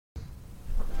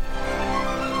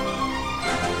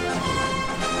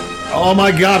Oh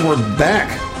my God, we're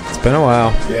back. It's been a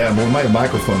while. Yeah, well, my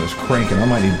microphone is cranking. I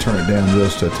might need to turn it down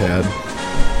just a tad.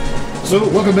 So,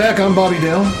 welcome back. I'm Bobby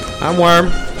Dell. I'm Worm.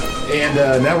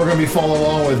 And now we're going to be following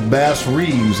along with Bass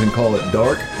Reeves and call it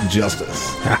Dark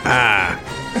Justice.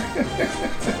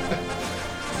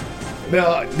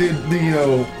 Now,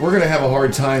 we're going to have a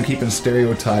hard time keeping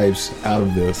stereotypes out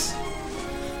of this.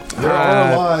 There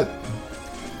are a lot.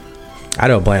 I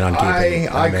don't plan on keeping.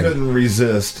 I couldn't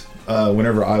resist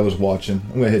whenever I was watching.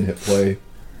 I'm going to hit play.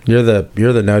 You're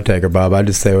the note taker, Bob. I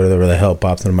just say whatever the hell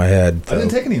pops into my head. So. I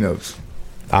didn't take any notes.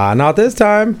 Not this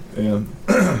time. Yeah.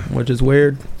 Which is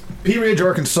weird. Pea Ridge,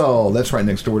 Arkansas. That's right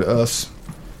next door to us.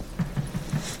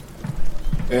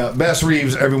 Yeah, Bass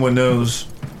Reeves, everyone knows,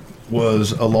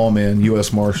 was a lawman,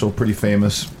 U.S. Marshal, pretty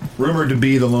famous. Rumored to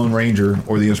be the Lone Ranger,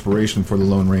 or the inspiration for the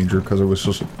Lone Ranger, because there was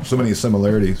so many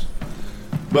similarities.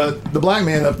 But the black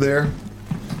man up there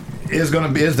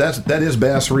that is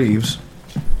Bass Reeves.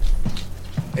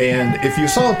 And if you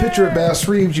saw a picture of Bass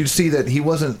Reeves, you'd see that he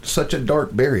wasn't such a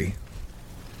dark berry.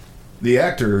 The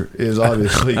actor is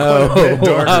obviously quite a bit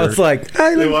darker. I was like,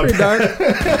 I look pretty dark.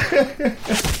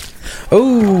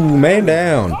 Ooh, man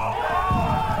down.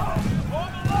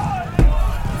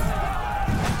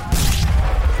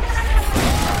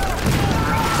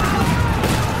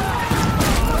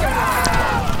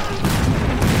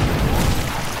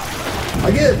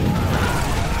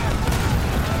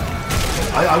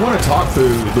 I want to talk through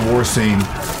the war scene.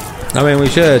 I mean, we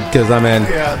should, because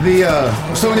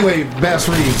Yeah, so anyway, Bass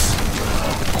Reeves,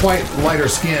 quite lighter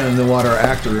skin than what our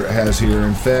actor has here.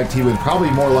 In fact, he would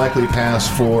probably more likely pass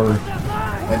for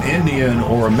an Indian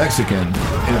or a Mexican.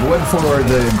 And if it wasn't for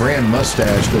the grand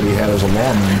mustache that he had as a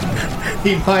lawman,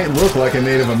 he might look like a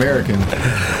Native American.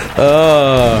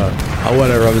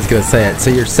 Whatever, I was going to say it. So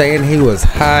you're saying he was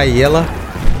high yellow?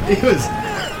 He was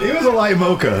a light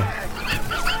mocha.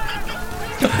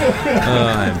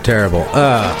 I'm terrible.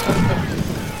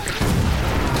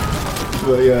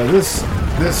 Well, yeah, this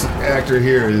actor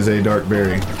here is a dark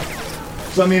berry.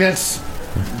 So I mean, there's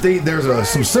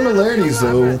some similarities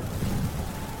though.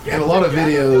 In a lot of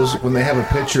videos, when they have a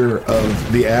picture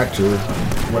of the actor,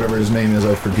 whatever his name is,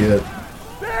 I forget.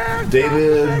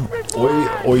 David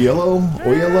Oyelowo.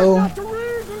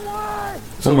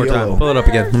 One more time. Pull it up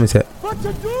again. Let me see it.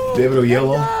 David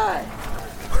Oyelowo.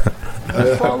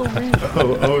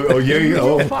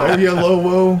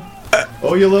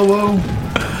 Oyelowo.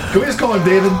 Can we just call him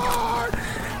David?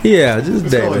 Yeah, just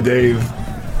Let's call him David. Dave.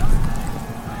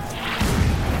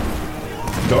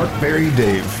 Darkberry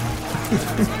Dave.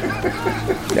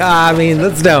 I mean,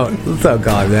 let's don't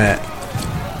call him that.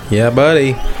 Yeah,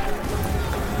 buddy.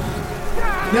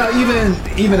 Now,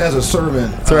 even as a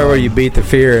servant, It's right where you beat the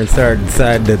fear and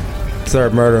decide to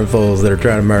start murdering fools that are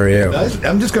trying to murder you.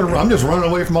 I'm just running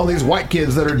away from all these white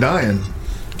kids that are dying.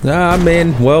 I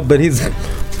mean, well, but he's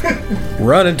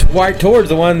running right towards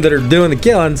the one that are doing the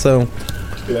killing. So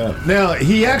yeah. Now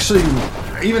he actually,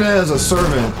 even as a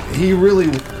servant, he really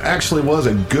actually was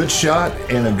a good shot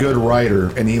and a good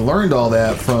writer, and he learned all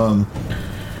that from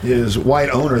his white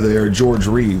owner there, George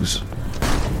Reeves.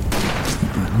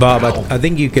 Bob, I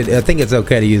think it's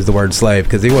okay to use the word slave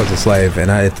because he was a slave, and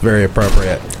it's very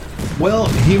appropriate. Well,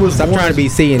 he was. Stop trying to be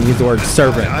C and use the word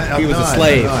servant. He was a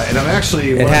slave. And I'm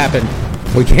actually. It happened.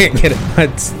 We can't get it.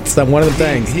 It's one of the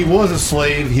things. He was a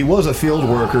slave. He was a field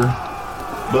worker,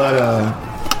 but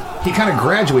he kind of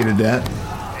graduated that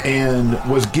and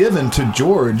was given to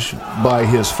George by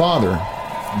his father,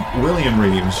 William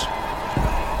Reeves.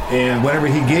 And whenever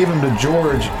he gave him to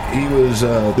George, he was.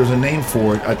 There's a name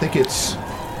for it. I think it's.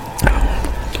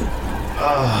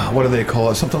 What do they call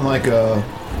it? Something like a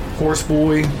horse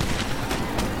boy.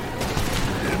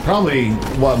 Probably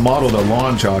what modeled a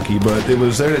lawn jockey, but it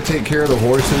was there to take care of the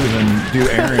horses and do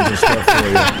errands and stuff for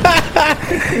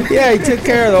you. Yeah, he took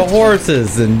care of the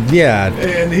horses, and yeah.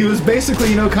 And he was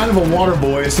basically, kind of a water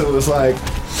boy, so it was like,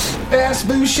 Bass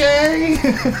Boucher!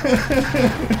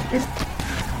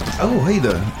 Oh, hey,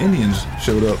 the Indians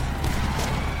showed up.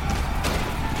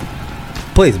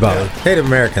 Please, Bobby. Yeah. Native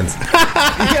Americans.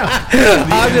 Yeah.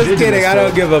 I'm just kidding. I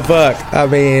don't give a fuck. I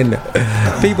mean,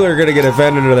 people are going to get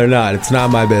offended or they're not. It's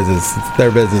not my business. It's their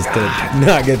business to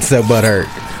not get so butthurt.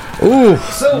 Ooh,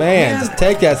 so, man,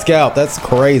 take that scalp. That's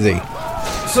crazy.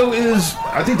 So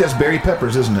I think that's Barry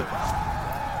Peppers, isn't it?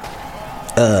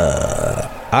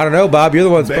 I don't know, Bob. You're the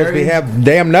one supposed to have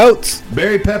damn notes.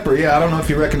 Barry Pepper, yeah. I don't know if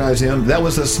you recognize him. That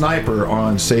was the sniper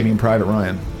on Saving Private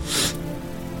Ryan.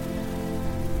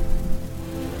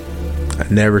 I've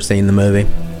never seen the movie.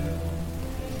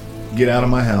 Get out of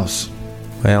my house.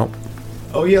 Well.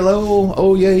 Oh, yellow.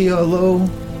 Oh, yeah, yellow.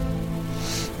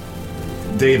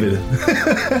 David.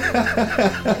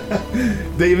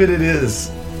 David it is.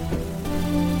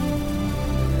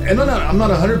 And I'm not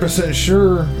 100%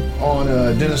 sure on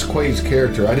Dennis Quaid's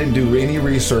character. I didn't do any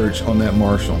research on that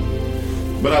Marshal.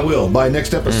 But I will. By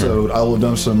next episode, I will have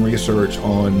done some research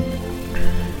on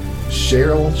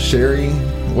Sherry,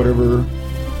 whatever.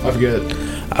 I forget.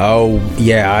 Oh,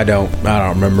 yeah, I don't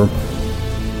remember.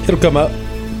 It'll come up.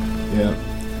 Yeah.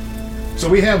 So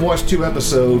we have watched 2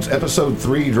 episodes. Episode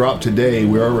 3 dropped today.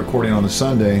 We are recording on a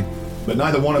Sunday. But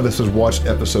neither one of us has watched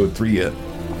episode 3 yet.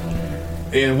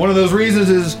 And one of those reasons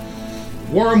is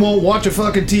Worm won't watch a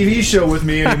fucking TV show with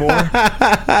me anymore.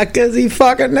 Because he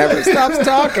fucking never stops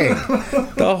talking.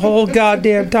 The whole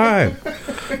goddamn time.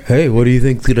 Hey, what do you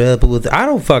think's gonna happen with... I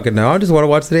don't fucking know. I just want to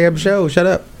watch the damn show. Shut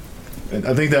up. And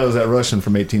I think that was that Russian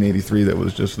from 1883 that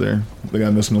was just there. The guy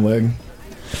missing a leg.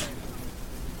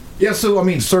 Yeah, so, I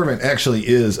mean, servant actually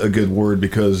is a good word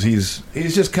because he's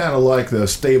just kind of like the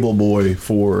stable boy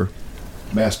for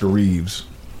Master Reeves.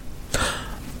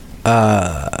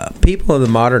 People in the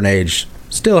modern age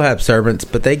still have servants,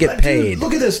 but they get paid. Dude,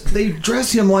 look at this. They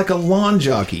dress him like a lawn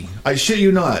jockey. I shit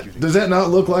you not. Does that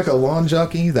not look like a lawn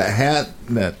jockey? That hat,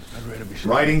 that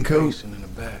riding coat?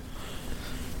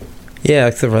 Yeah,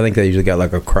 except for I think they usually got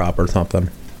like a crop or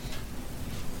something.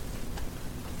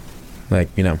 Like,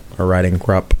 you know, a riding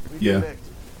crop. Yeah.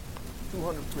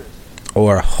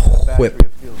 Or a whip.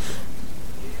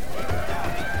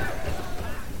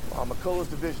 McCullough's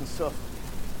division suffered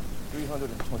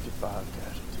 325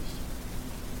 casualties,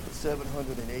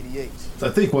 788. I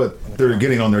think what they're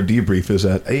getting on their debrief is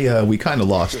that, hey, we kind of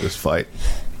lost this fight.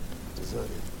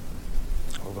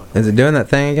 Is it doing that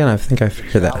thing again? I think I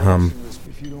hear that hum.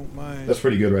 That's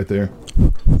pretty good right there.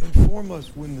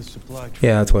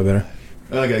 Yeah, that's way better.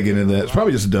 I gotta get into that. It's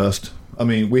probably just dust. I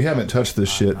mean, we haven't touched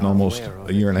this shit in almost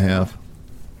a year and a half.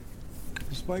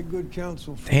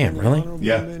 Damn, really?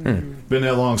 Yeah. Been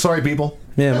that long. Sorry, people.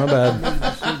 Yeah, my bad.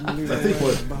 I think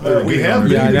what we have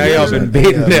been. Yeah, I know y'all been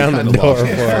beating down the door for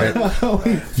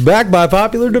it. Back by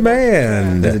popular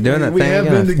demand. Is it doing that we thing? have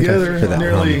again? been together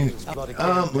nearly.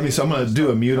 Let me see. I'm gonna do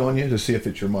a mute on you to see if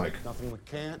it's your mic. Nothing we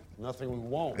can't, nothing we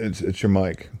won't. It's your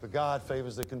mic. The God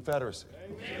favors the Confederacy.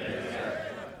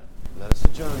 Let us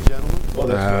adjourn, gentlemen. Well,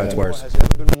 that's worse. Has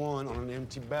ever been won on an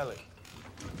empty belly.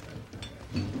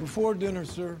 Before dinner,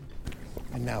 sir.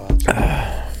 And now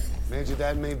Major,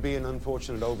 that may be an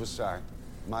unfortunate oversight.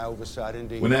 My oversight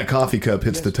indeed. When that coffee cup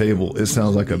hits the table, it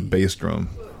sounds like a bass drum.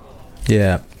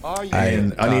 Yeah. I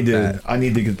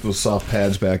need to get those soft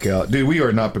pads back out. Dude, we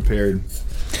are not prepared.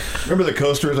 Remember the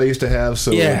coasters I used to have?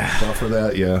 So for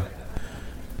that, yeah.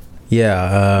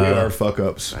 Yeah. We are fuck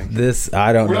ups. This,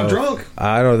 I don't know. We're not drunk.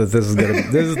 I don't know that this is going to...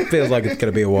 This feels like it's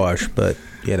going to be a wash, but,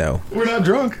 you know. We're not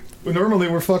drunk. But normally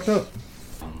we're fucked up.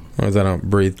 As long as I don't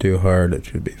breathe too hard, it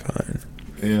should be fine.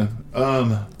 Yeah.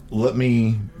 Let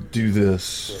me do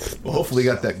this. Well, hopefully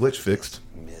got that glitch fixed.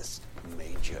 Miss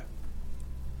Major.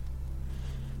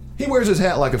 He wears his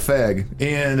hat like a fag.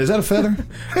 And is that a feather?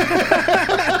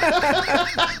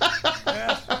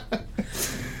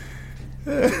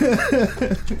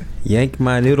 Yank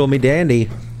my noodle me dandy.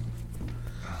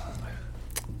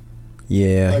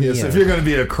 Yeah. I guess if you're going to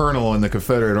be a colonel in the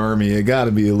Confederate Army, you got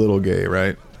to be a little gay,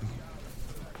 right?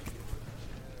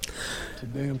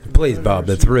 Please, Bob,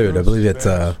 that's rude. I believe it's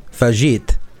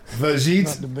Fajit.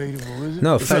 Fajit?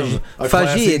 No,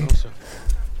 Fajit.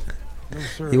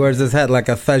 He wears his hat like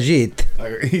a Fajit.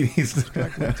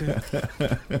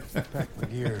 Pack my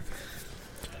gear.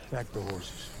 Pack the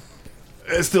horses.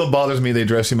 It still bothers me they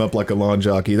dress him up like a lawn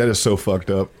jockey. That is so fucked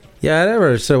up. Yeah, I never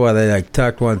understood why they like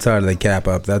tucked one side of the cap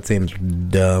up. That seems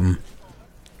dumb.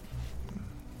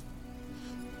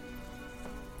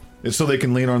 It's so they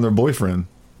can lean on their boyfriend.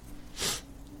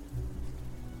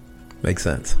 Makes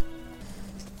sense.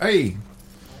 Hey,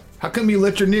 how come you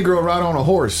let your Negro ride on a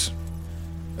horse?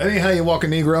 That ain't how you walk a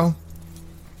Negro.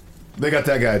 They got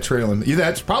that guy trailing.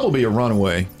 That's probably a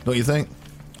runaway, don't you think?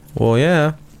 Well,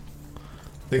 yeah.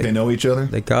 Think they know each other?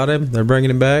 They caught him. They're bringing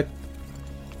him back.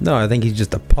 No, I think he's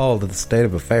just appalled at the state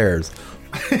of affairs.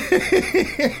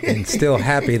 And still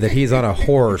happy that he's on a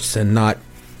horse and not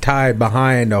tied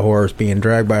behind a horse being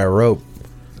dragged by a rope.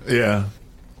 Yeah.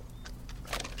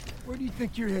 Where do you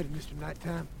think you're headed, Mr.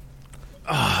 Nighttime?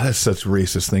 Ah, that's such a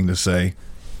racist thing to say.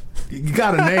 You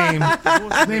got a name.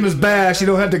 His name is Bash. You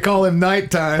don't have to call him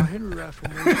Nighttime. Henry rifle.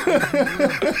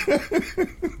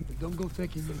 Don't go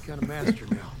thinking you're any kind of master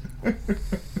now.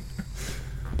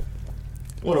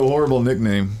 What a horrible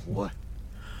nickname. What?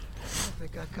 I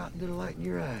think I caught a little light in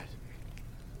your eyes.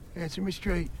 Answer me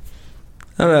straight.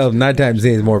 I don't know. Nighttime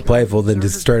seems more playful than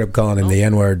just straight up calling him the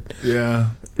N-word.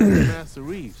 Yeah. Master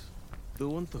Reeves.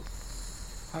 through and through.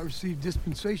 I received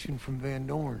dispensation from Van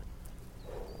Dorn.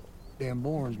 Dan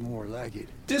Bourne's more like it.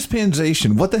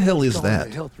 Dispensation. What the hell is Call it that? a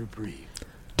health reprieve.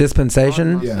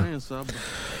 Dispensation? Yeah. You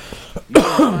don't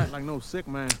fight like no sick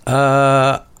man.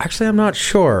 Actually, I'm not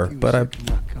sure, but I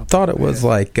thought it was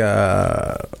like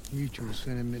Mutual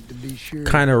sentiment to be sure.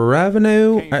 kind of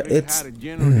revenue. Can't read It's how the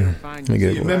general find let me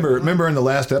get you. it. Remember in the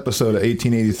last episode of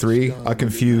 1883, I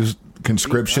confused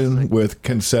conscription with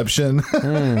conception.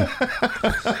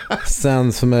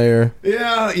 sounds familiar.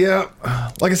 Yeah.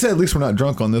 Like I said, at least we're not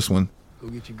drunk on this one. Go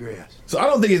get your grass. So I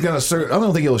don't think he's gonna. I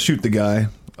don't think he'll shoot the guy.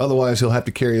 Otherwise, he'll have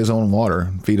to carry his own water,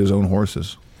 and feed his own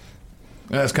horses.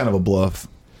 That's kind of a bluff.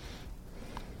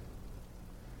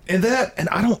 And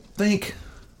I don't think.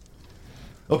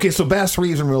 Okay, so Bass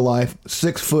Reeves in real life,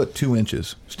 6 foot 2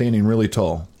 inches, standing really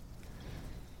tall,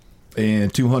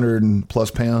 and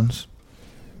 200+ pounds,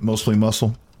 mostly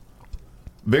muscle.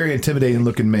 Very intimidating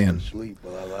looking man. Sleep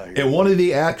while I lie here. And one of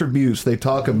the attributes they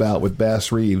talk about with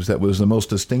Bass Reeves that was the most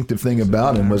distinctive thing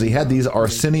about him was he had these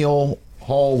Arsenio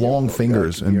Hall long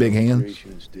fingers and big hands.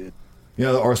 You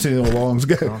know, the Arsenio Longs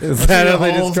got. Is that how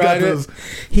they described it?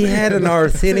 He had an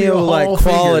Arsenio-like Hall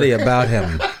quality finger. about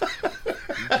him,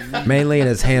 mainly in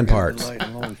his hand parts. Light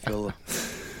and long fella.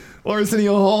 Well,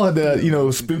 Arsenio Hall had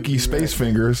that, spooky space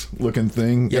fingers looking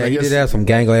thing. Yeah, and I he guess, did have some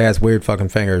gangly ass weird fucking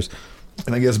fingers,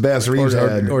 And I guess Bass Reeves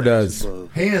had or does.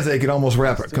 hands they could almost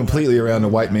wrap completely around the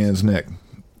white man's neck.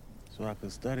 So I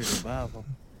could study the Bible.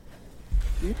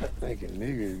 You're not thinking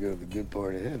niggers go to the good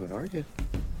part of heaven, are you?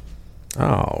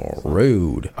 Oh,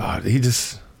 rude. He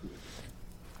just.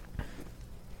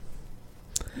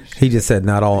 He just said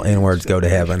not all N-words go to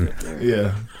heaven.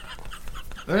 Yeah.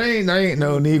 There ain't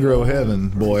no Negro heaven,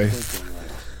 boy.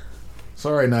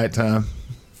 Sorry, nighttime.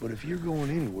 But if you're going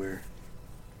anywhere,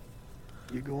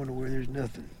 you're going to where there's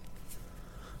nothing.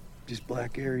 Just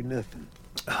black, airy nothing.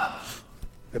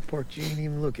 That part you ain't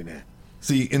even looking at.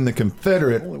 See, in the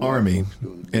Confederate Army,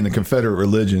 in the Confederate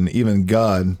religion, even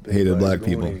God hated black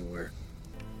Going people. anywhere.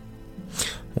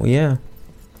 Well, yeah,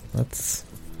 that's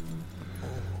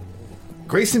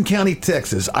Grayson County,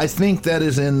 Texas. I think that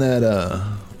is in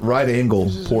that right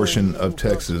angle portion of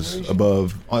Texas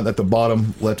above, at the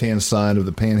bottom left-hand side of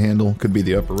the panhandle. Could be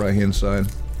the upper right-hand side.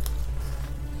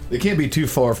 It can't be too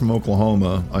far from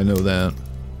Oklahoma. I know that.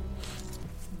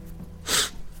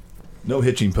 No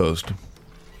hitching post.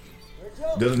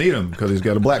 Doesn't need him because he's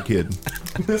got a black kid.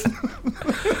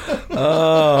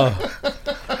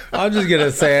 I'm just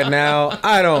gonna say it now.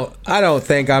 I don't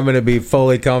think I'm gonna be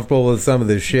fully comfortable with some of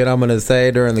the shit I'm gonna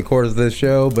say during the course of this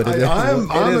show. But I'm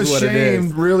what it is.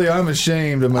 ashamed. Really, I'm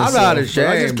ashamed of myself. I'm not but ashamed.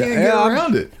 I just can't get Yeah,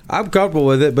 around it. I'm comfortable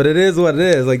with it, but it is what it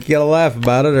is. Like, you gotta laugh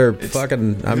about it, or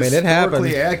fucking. I mean, it happens.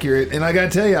 Historically accurate, and I gotta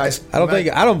tell you,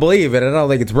 I don't believe it. I don't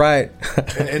think it's right.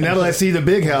 And now that I see the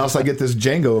big house, I get this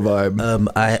Django vibe.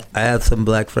 I have some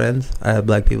black friends. I have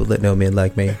black people that know me and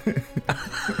like me.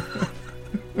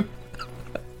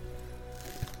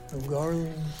 No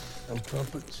garlands, no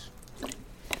trumpets.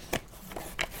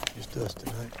 Just us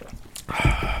tonight.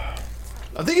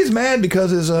 I think he's mad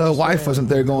because his wife wasn't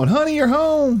there going, honey, you're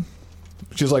home.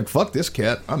 She's like, fuck this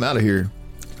cat. I'm out of here.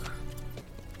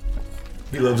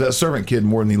 He loves that servant kid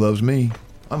more than he loves me.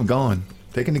 I'm gone.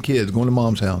 Taking the kids, going to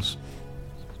mom's house.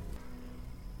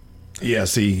 Yeah,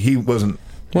 see, he wasn't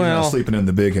sleeping in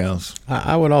the big house.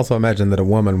 I would also imagine that a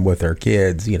woman with her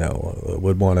kids,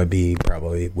 would want to be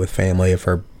probably with family if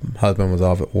her husband was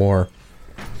off at war.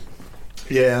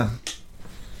 Yeah.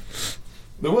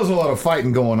 There was a lot of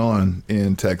fighting going on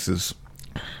in Texas.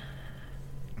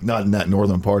 Not in that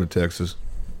northern part of Texas.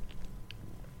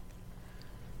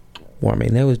 Well, I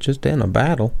mean, it was just in a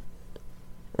battle.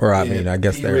 Or, I mean, I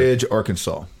guess Pea they're... Ridge,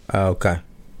 Arkansas. Oh, okay.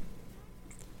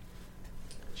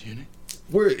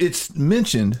 Where it's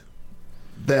mentioned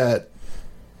that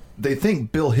they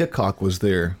think Bill Hickok was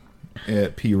there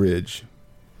at Pea Ridge.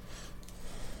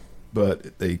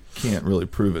 But they can't really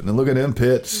prove it. And then look at them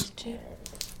pits.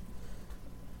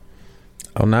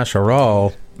 Oh,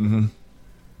 natural. Mm-hmm.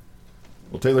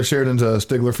 Well, Taylor Sheridan's a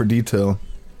stickler for detail.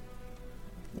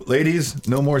 Ladies,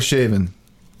 no more shaving.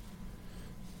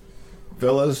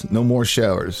 Fellas, no more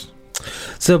showers.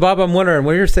 So, Bob, I'm wondering,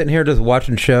 when you're sitting here just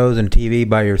watching shows and TV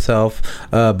by yourself,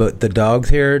 but the dog's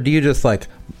here, do you just,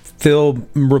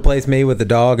 replace me with the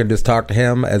dog and just talk to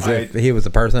him as if he was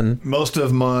a person? Most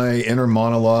of my inner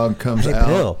monologue comes Hey, out.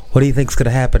 Bill, what do you think's going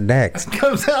to happen next?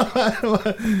 Comes out.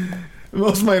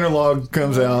 Most of my inner monologue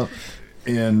comes out.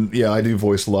 And, yeah, I do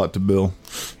voice a lot to Bill.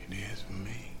 It is for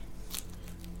me.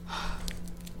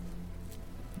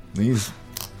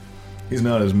 He's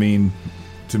not as mean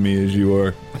to me as you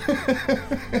are.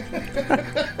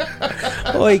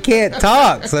 Well, he can't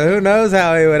talk, so who knows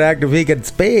how he would act if he could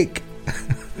speak.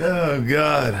 Oh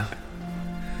God.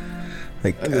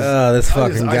 Like, this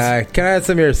fucking guy. Can I have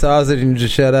some of your sausage and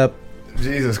just shut up?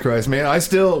 Jesus Christ, man. I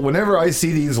still, whenever I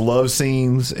see these love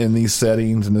scenes in these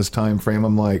settings in this time frame,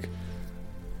 I'm like,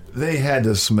 they had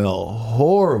to smell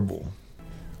horrible.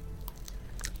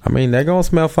 I mean, they're gonna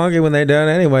smell funky when they're done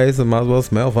anyway, so might as well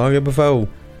smell funky before.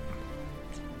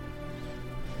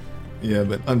 Yeah,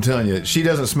 but I'm telling you, she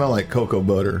doesn't smell like cocoa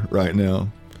butter right now.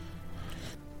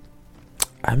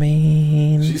 I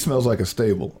mean... She smells like a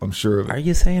stable, I'm sure of it. Are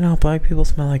you saying all black people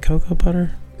smell like cocoa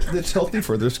butter? It's healthy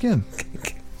for their skin.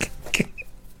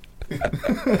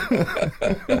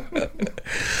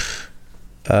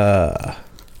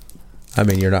 I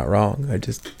mean, you're not wrong. I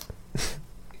just...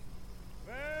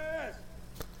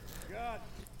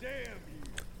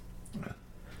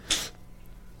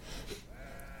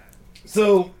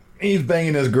 So, he's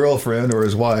banging his girlfriend or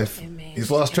his wife. He's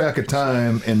lost track of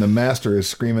time, and the master is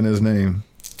screaming his name.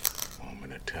 I'm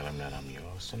gonna tell him that I'm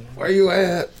yours tonight. Where you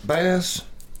at, Bass?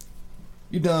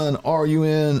 You done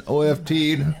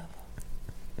RUNOFT'd?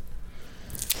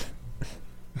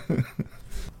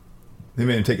 They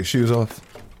made him take his shoes off.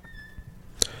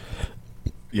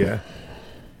 Yeah.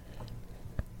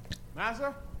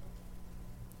 Master?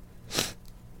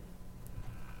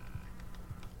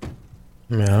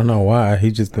 I mean, I don't know why. He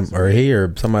just... Or he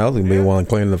or somebody else can be one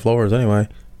cleaning the floors anyway.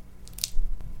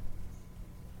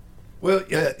 Well,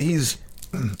 yeah, he's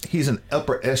an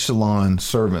upper echelon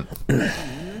servant.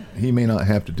 He may not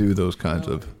have to do those kinds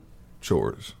of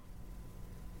chores.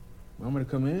 Want me to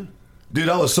come in? Dude,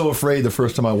 I was so afraid the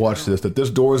first time I watched this that this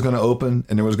door was going to open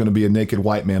and there was going to be a naked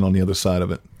white man on the other side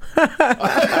of it.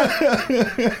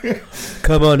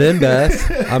 Come on in,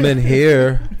 Beth. I'm in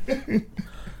here.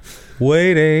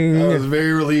 Waiting. I was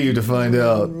very relieved to find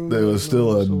out there was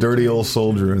still a dirty old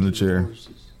soldier in the chair.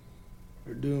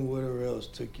 Or doing whatever else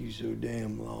took you so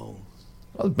damn long.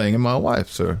 I was banging my wife,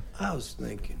 sir. I was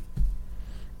thinking,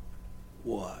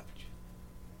 watch.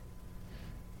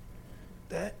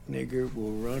 That nigger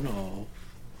will run off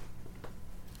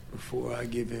before I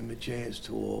give him a chance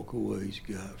to walk away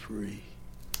scot-free.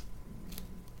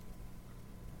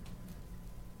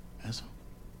 Master?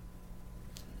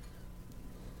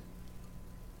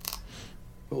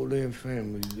 Whole damn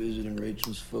family's visiting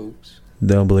Rachel's folks.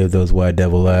 Don't believe those white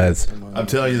devil eyes. I'm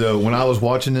telling you, though, when I was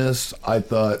watching this, I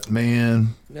thought,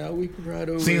 man, Now we can ride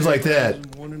over Scenes like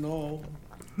that. one and all.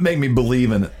 make me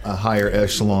believe in a higher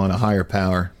echelon, a higher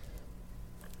power.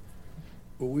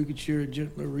 But we could share a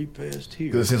gentler repast here.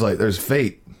 Because it seems like there's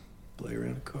fate. Play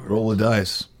around the card. Roll the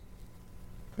dice.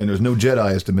 And there's no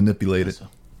Jedis to manipulate it.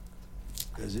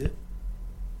 That's it?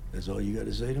 That's all you got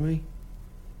to say to me?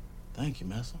 Thank you,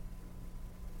 Master.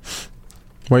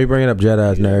 Why are you bringing up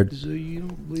Jedi's, nerd? So you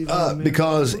don't believe I'm a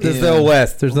Because This is the old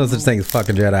West. There's no such thing as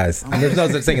fucking Jedi's. And there's no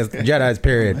such thing as Jedi's,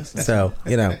 period. So,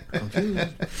 you know.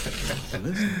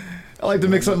 I like to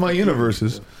mix up my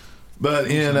universes.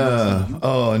 But in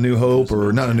A New Hope,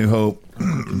 or not A New Hope,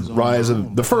 Rise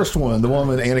of the first one, the one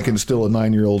with Anakin's still a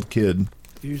 9-year-old kid.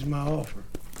 Here's my offer.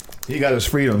 He got his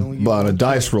freedom by a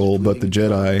dice roll, but the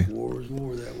Jedi, War is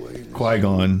war that way.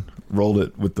 Qui-Gon, rolled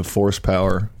it with the Force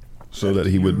power so that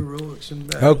he would. Heroics in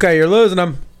battle. Okay, you're losing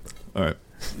them. All right.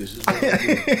 This is what I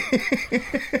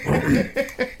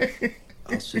do.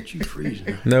 I'll set you free.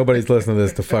 Nobody's listening to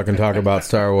this to fucking talk about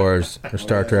Star Wars or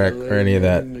Star Trek or any of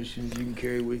that. Missions you can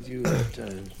carry with you at a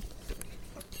time.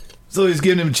 So he's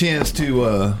giving him a chance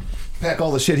to pack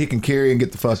all the shit he can carry and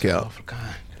get the fuck out.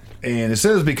 And it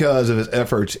says because of his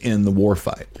efforts in the war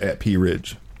fight at Pea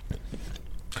Ridge.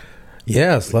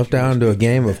 Yes, left down to a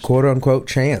game of quote-unquote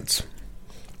chance.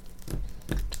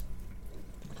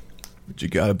 But you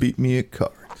gotta beat me at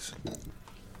cards.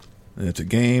 And it's a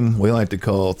game we like to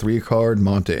call 3-card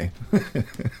Monte.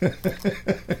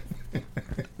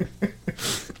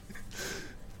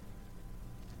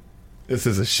 This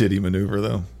is a shitty maneuver,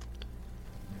 though.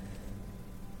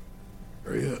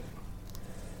 Hurry up.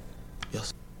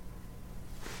 Yes.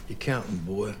 You're counting,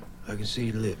 boy. I can see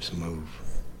your lips move.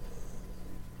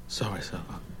 Sorry, sir.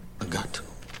 I got to.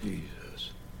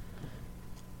 Jesus.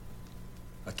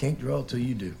 I can't draw till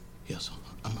you do. Yes, sir.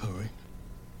 I'm hurrying.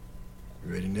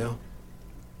 You ready now?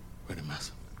 Ready,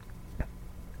 Master.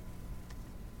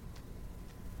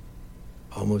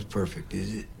 Almost perfect,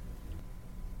 is it?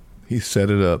 He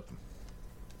set it up.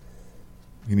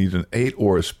 He needs an 8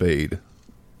 or a spade.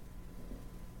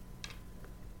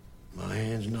 My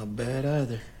hand's not bad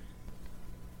either.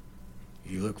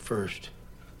 You look first.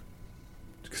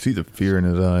 You can see the fear in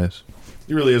his eyes.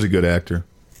 He really is a good actor.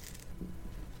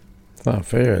 It's not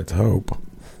fair, it's hope.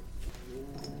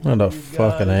 What a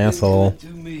fucking asshole.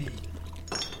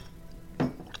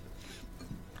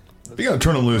 If you gotta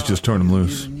turn him loose, just turn him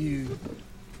loose. You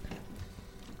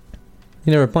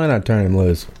never plan on turning him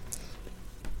loose.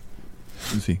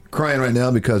 Is he crying right now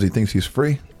because he thinks he's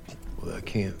free? Well, I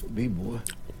can't be, boy.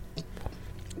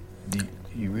 Do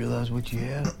you realize what you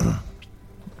have?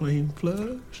 Plain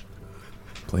flush.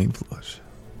 Plain flush.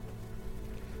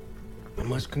 I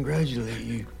must congratulate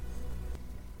you.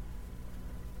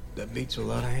 That beats a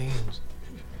lot of hands.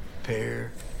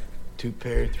 Pair, 2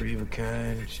 pair, 3 of a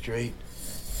kind, straight.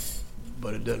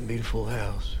 But it doesn't beat a full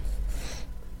house.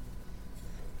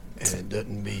 And it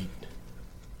doesn't beat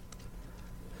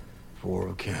 4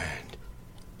 of a kind.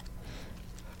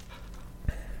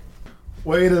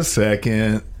 Wait a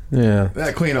second. Yeah.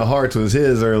 That Queen of Hearts was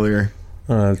his earlier.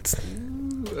 It's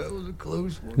That was a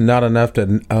close one. not enough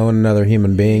to own another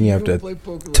human being. You have to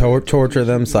torture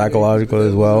them psychologically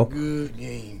as well. Good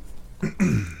game.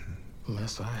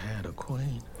 Unless I had a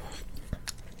queen.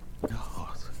 of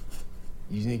hearts.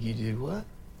 You think you did what?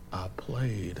 I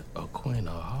played a queen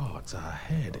of hearts. I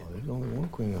had it. There's only one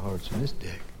queen of hearts in this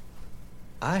deck.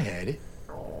 I had it.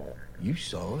 You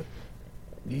saw it.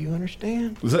 Do you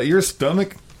understand? Was that your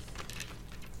stomach?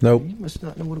 Nope. You must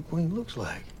not know what a queen looks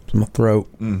like. It's my throat.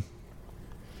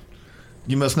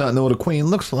 You must not know what a queen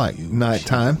looks like.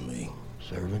 Nighttime. Me,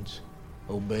 servants,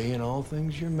 obey in all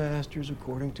things your masters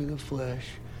according to the flesh,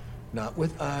 not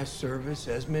with eye service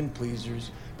as men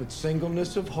pleasers, but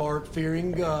singleness of heart,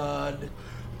 fearing God.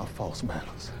 A false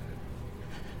balance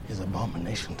is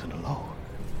abomination to the Lord.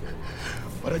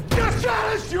 But a just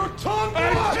challenge your tongue,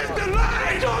 and just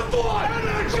delight on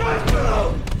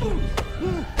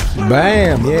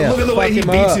Bam! Yeah. Look at the way fuck he him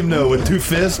beats up. him though with 2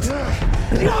 fists.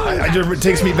 It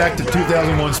takes me back to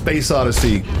 2001 Space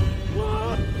Odyssey.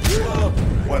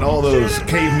 When all those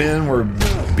cavemen were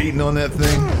beating on that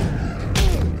thing.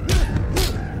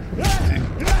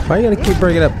 Why you gotta keep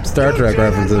bringing up Star Trek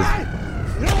references?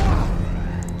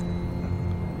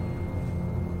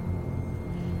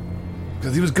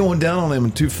 Because he was going down on him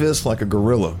in 2 fists like a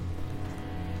gorilla.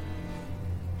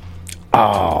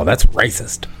 Oh, that's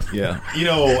racist. Yeah. You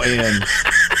know, and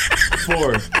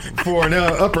for an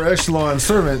upper echelon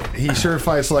servant, he sure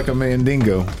fights like a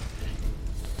mandingo.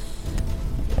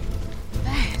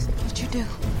 Bass, what you do?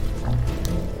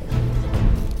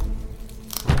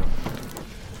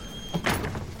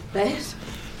 Bass?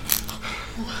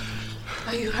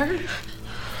 Are you hurt?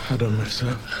 I done messed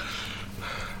up.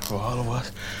 For all of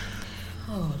us.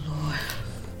 Oh, Lord.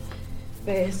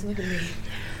 Bass, look at me.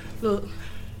 Look.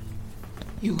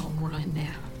 You gonna run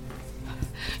now.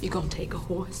 You gonna take a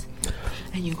horse.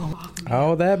 And you gonna walk me.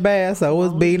 Oh, that bass. I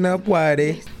was beating up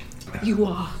Whitey. You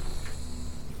are.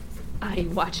 I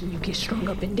ain't watching you get strung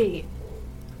up and dead.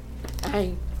 I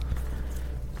ain't.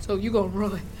 So you gonna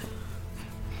run.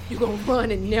 You gonna run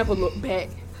and never look back.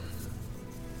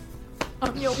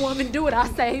 I'm your woman. Do what I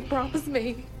say. Promise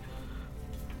me.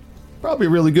 Probably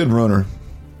a really good runner.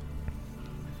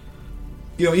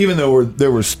 You know, even though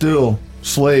there were still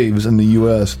slaves in the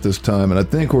U.S. at this time, and I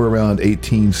think we're around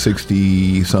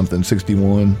 1860 something,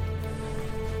 61.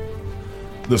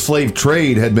 The slave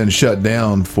trade had been shut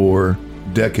down for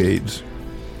decades.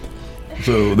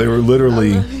 So they were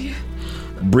literally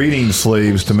breeding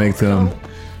slaves to make them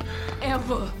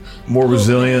more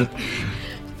resilient,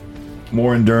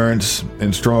 more endurance,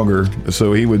 and stronger.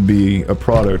 So he would be a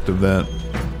product of that.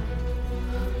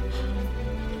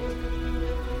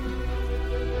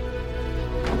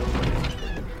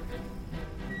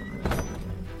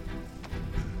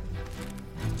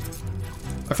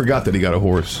 I forgot that he got a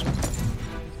horse.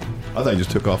 I thought he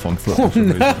just took off on foot. For some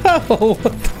reason.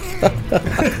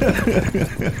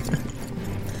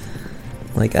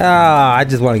 Like, I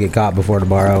just want to get caught before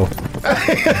tomorrow.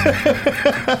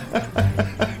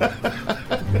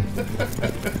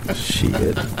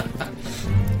 Shit.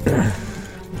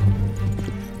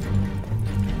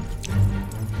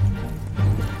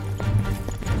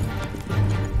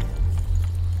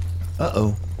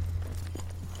 Uh-oh.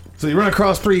 So you run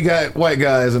across 3 white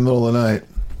guys in the middle of the night.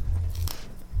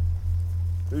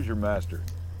 Who's your master?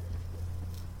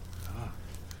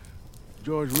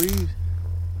 George Reeves.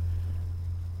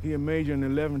 He a major in the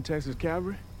 11th Texas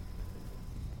Cavalry.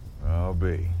 I'll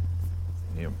be.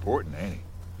 He important, ain't he?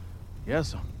 Yes,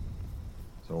 sir.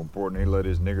 So important he let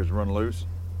his niggers run loose?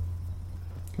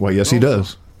 Well, yes, he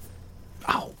does.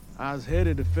 Ow. I was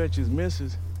headed to fetch his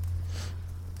missus.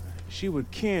 She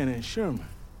with Ken and Sherman.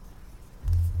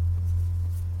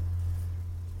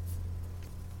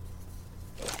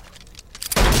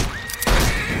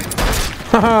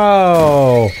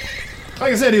 Oh, Oh,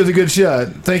 Like I said, he was a good shot.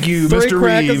 Thank you, Three Mr.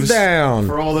 crackers Reeves, down.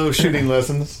 for all those shooting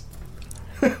lessons.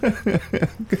 I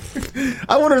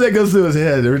wonder if that goes through his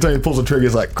head. Every time he pulls the trigger,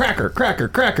 he's like, cracker, cracker,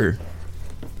 cracker.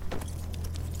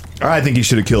 I think he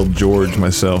should have killed George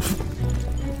myself.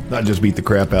 Not just beat the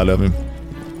crap out of him.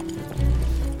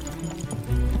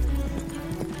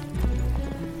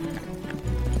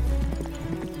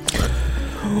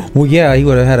 Well, yeah, he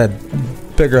would have had a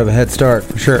bigger of a head start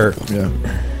for sure.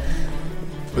 Yeah.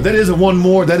 But that is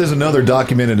another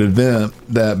documented event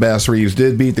that Bass Reeves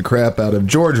did beat the crap out of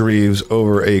George Reeves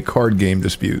over a card game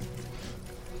dispute.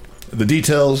 The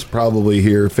details probably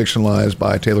here fictionalized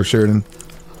by Taylor Sheridan.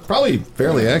 Probably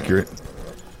fairly accurate.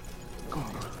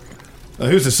 Now,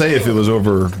 who's to say if it was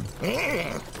over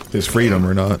his freedom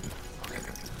or not?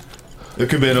 It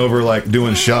could have been over like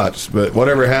doing shots, but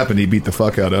whatever happened, he beat the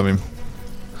fuck out of him.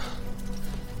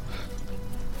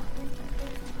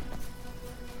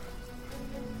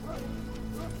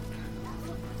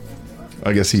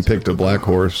 I guess he picked a black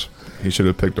horse. He should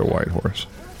have picked a white horse.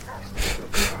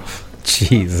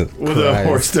 Jesus Well, the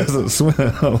horse doesn't swim.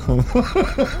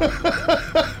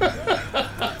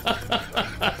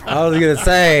 I was gonna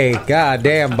say, God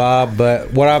damn, Bob,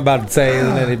 but what I'm about to say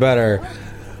isn't any better.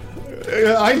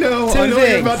 I know what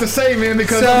you're about to say, man,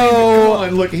 because I mean, come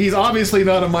on, look, he's obviously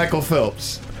not a Michael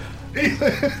Phelps.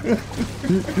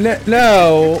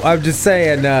 No, I'm just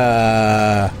saying,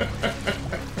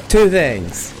 two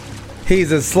things.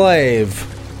 He's a slave.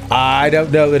 I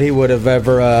don't know that he would have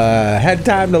ever had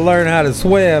time to learn how to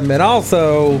swim, and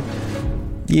also,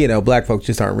 you know, black folks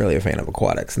just aren't really a fan of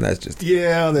aquatics, and that's just...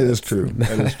 Yeah, that is true.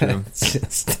 That is true. It's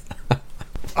just...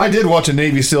 I did watch a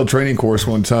Navy SEAL training course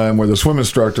one time where the swim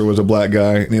instructor was a black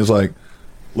guy, and he was like,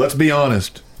 let's be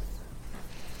honest.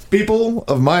 People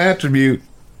of my attribute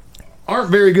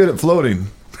aren't very good at floating.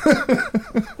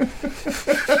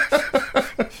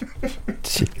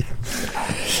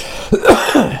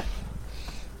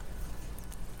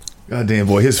 God damn,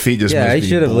 boy, his feet just yeah, he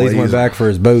should have at least went back for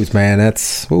his boots, man.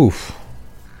 That's oof.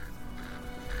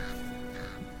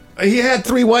 He had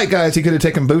 3 white guys he could have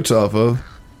taken boots off of.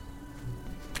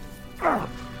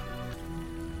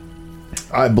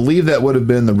 I believe that would have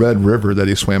been the Red River that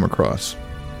he swam across.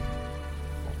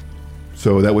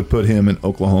 So that would put him in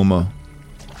Oklahoma,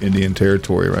 Indian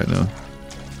Territory right now.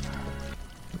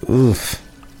 Oof.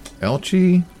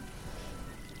 Elchie.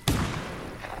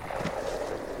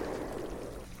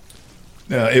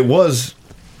 Now, it wasn't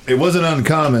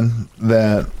uncommon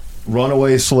that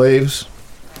runaway slaves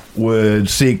would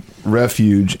seek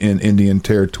refuge in Indian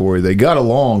Territory. They got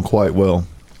along quite well.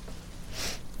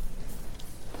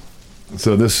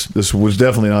 So this was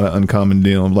definitely not an uncommon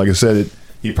deal. Like I said,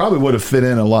 he probably would have fit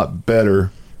in a lot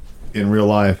better in real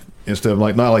life instead of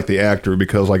not like the actor,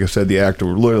 because like I said, the actor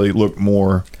literally looked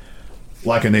more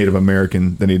like a Native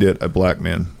American than he did a black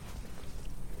man.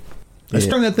 Let's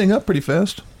turn that thing up pretty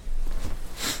fast.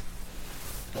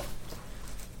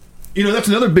 You know, that's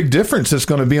another big difference that's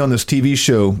going to be on this TV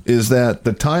show, is that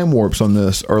the time warps on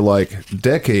this are like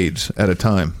decades at a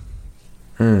time.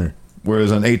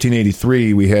 Whereas on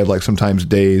 1883, we had like sometimes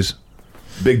days.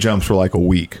 Big jumps were like a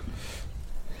week.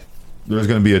 There's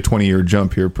going to be a 20-year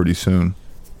jump here pretty soon.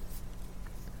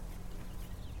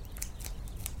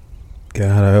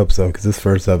 God, I hope so, because this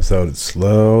first episode is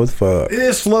slow as fuck. It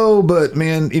is slow, but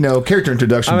man, you know, character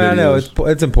introduction videos. I know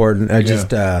it's important. I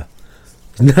just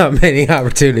not many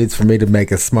opportunities for me to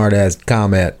make a smart ass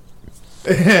comment.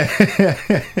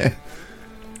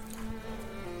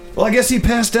 Well, I guess he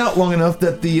passed out long enough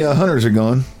that the hunters are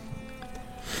gone.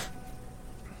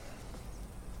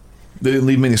 They didn't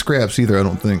leave many scraps either, I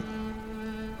don't think.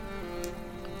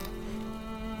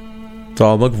 That's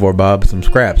all I'm looking for, Bob. Some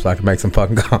scraps so I can make some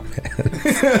fucking comments.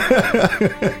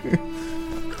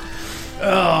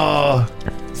 Oh,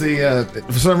 see,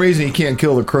 for some reason he can't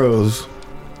kill the crows.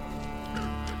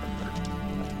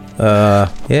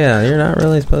 Yeah, you're not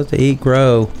really supposed to eat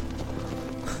crow.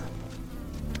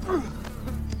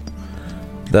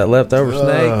 That leftover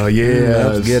snake. Oh, yeah.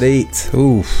 That's good eats.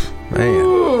 Oof, man.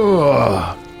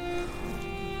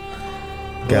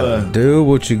 Gotta do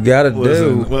what you gotta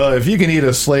do. Well, if you can eat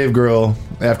a slave girl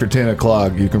after 10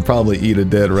 o'clock, you can probably eat a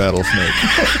dead rattlesnake.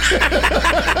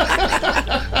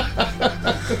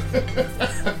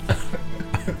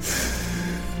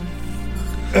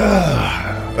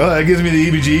 It gives me the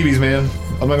heebie-jeebies, man.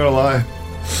 I'm not gonna lie.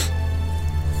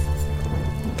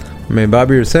 I mean,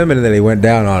 Bobby Yosemite, that he went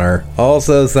down on her.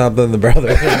 Also something the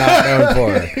brothers are not known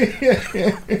for.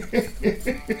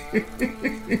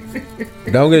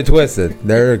 Don't get it twisted.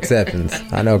 There are exceptions.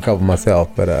 I know a couple myself,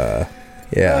 but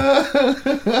yeah.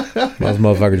 Most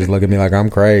motherfuckers just look at me like I'm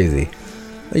crazy.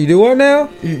 You do what now?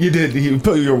 You did. You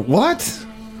put your what?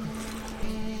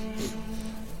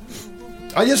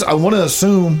 I want to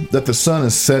assume that the sun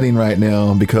is setting right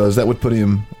now because that would put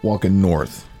him walking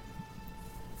north.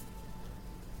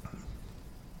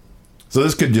 So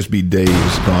this could just be days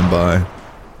gone by.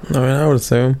 I mean, I would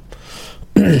assume.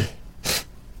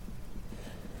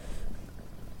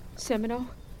 Seminole?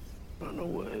 Run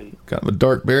away. Kind of a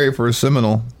dark berry for a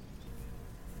Seminole.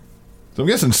 So I'm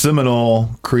guessing Seminole,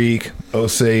 Creek,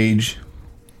 Osage,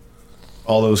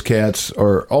 all those cats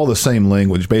are all the same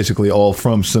language, basically all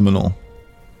from Seminole.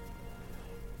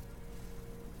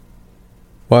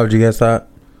 Why would you guess that?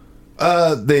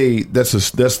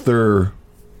 That's their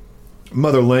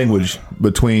mother language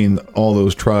between all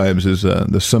those tribes is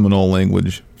the Seminole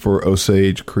language for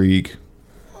Osage, Creek,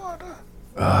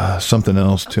 something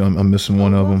else too. I'm missing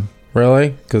one of them. Really?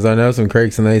 Because I know some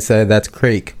Creeks and they say that's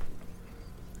Creek.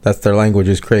 That's their language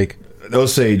is Creek.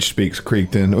 Osage speaks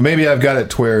Creek then. Or maybe I've got it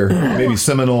to where maybe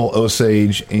Seminole,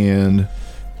 Osage, and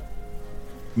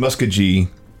Muskogee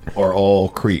are all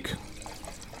Creek.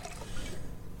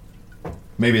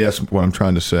 Maybe that's what I'm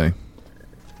trying to say.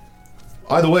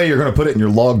 Either way, you're going to put it in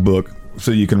your logbook so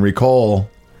you can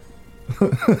recall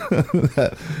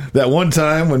that one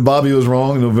time when Bobby was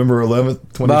wrong, November 11th,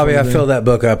 2020. Bobby, I filled that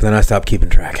book up, then I stopped keeping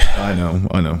track. I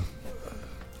know.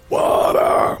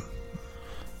 Water.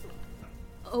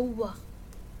 Oh.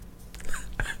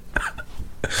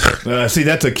 See,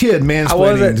 that's a kid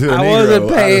mansplaining to a Negro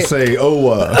how to say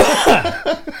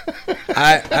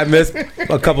I missed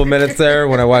a couple minutes there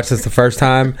when I watched this the first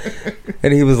time,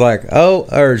 and he was like,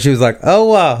 she was like, I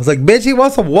was like, bitch, he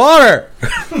wants some water.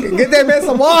 Get that man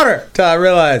some water. Till I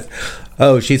realized,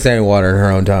 she's saying water in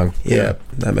her own tongue. Yeah,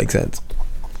 that makes sense.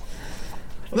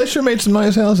 Well, they sure made some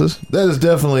nice houses. That is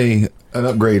definitely an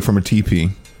upgrade from a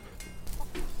teepee.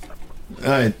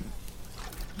 I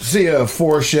see a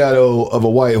foreshadow of a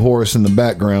white horse in the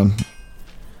background.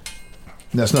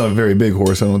 That's not a very big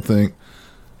horse, I don't think.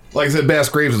 Like I said, Bass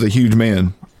Graves is a huge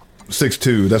man.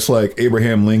 6'2". That's like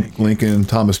Abraham Lincoln,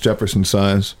 Thomas Jefferson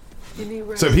size.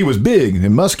 So he was big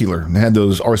and muscular and had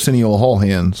those Arsenio Hall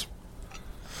hands.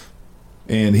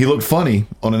 And he looked funny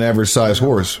on an average size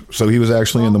horse. So he was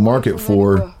actually in the market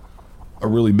for a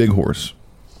really big horse.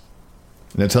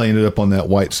 And that's how he ended up on that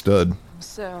white stud.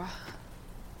 Sarah,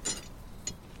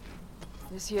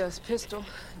 this here's pistol.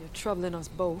 You're troubling us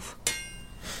both.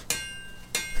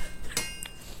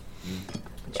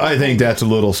 I think that's a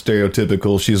little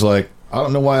stereotypical. She's like, I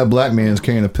don't know why a black man's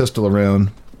carrying a pistol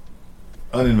around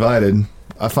uninvited.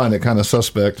 I find it kind of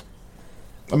suspect.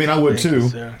 I mean, I would too.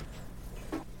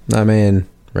 I mean,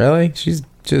 really? She's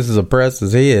just as oppressed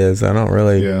as he is. I don't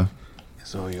really... Yeah.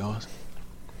 It's all yours.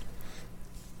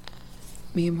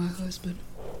 Me and my husband.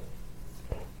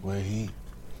 Where he?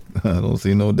 I don't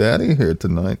see no daddy here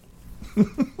tonight.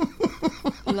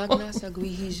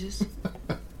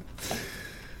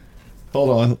 Hold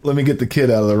on. Let me get the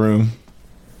kid out of the room.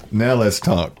 Now let's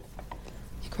talk.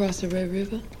 You crossed the Red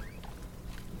River?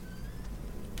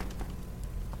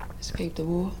 Escaped the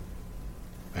war?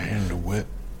 And the whip.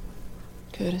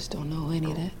 Curtis don't know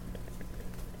any of that.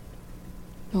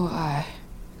 Nor I.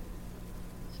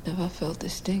 Never felt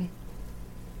this sting.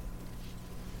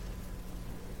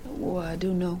 The war I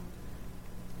do know.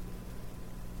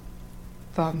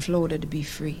 Far from Florida to be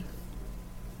free.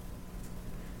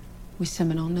 We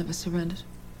Seminole never surrendered.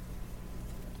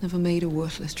 Never made a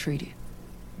worthless treaty.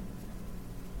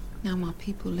 Now my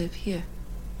people live here.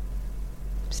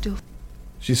 Still.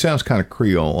 She sounds kind of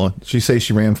Creole. She say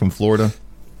she ran from Florida.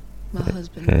 My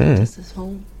husband left us his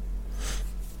home.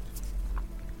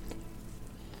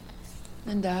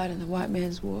 And died in the white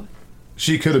man's war.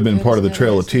 She could have been part of the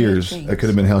Trail of Tears. That could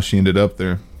have been how she ended up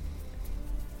there.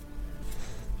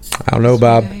 I don't know,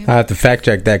 Bob. I have to fact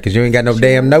check that because you ain't got no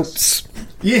damn notes.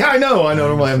 Yeah, I know. I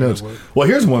normally have notes. Well,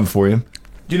 here's one for you.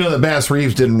 Do you know that Bass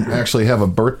Reeves didn't actually have a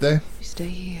birthday? You stay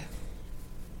here.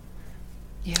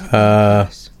 I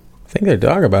think they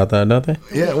talk about that, don't they?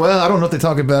 Yeah, well, I don't know if they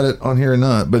talk about it on here or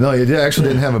not. But no, he actually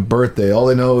didn't have a birthday. All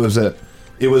they know is that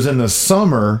it was in the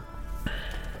summer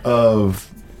of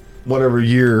whatever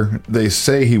year they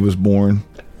say he was born.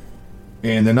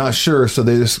 And they're not sure, so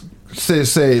they just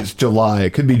say it's July.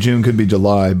 It could be June, could be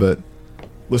July, but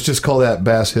let's just call that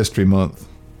Bass History Month,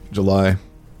 July.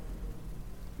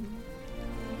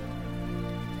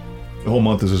 The whole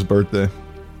month is his birthday.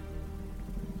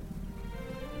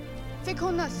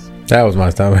 That was my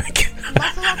stomach.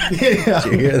 Yeah. Did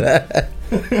you hear that?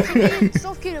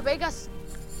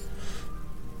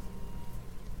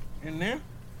 In there?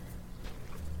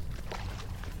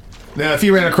 Now, if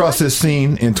you ran across this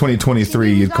scene in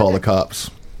 2023, you'd call the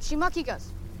cops.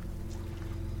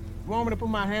 You want me to put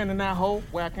my hand in that hole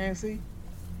where I can't see?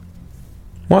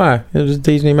 Why? It was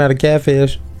teaching him how to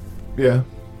catfish. Yeah.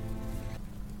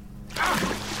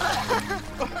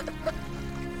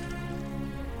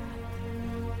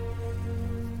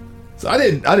 So I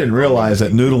didn't realize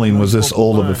that noodling was this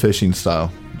old of a fishing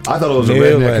style. I thought it was a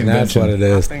redneck And that's invention. what it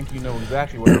is. I think you know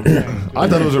exactly what I'm saying. I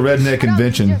thought it was a redneck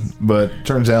invention, but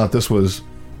turns out this was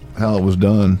how it was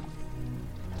done.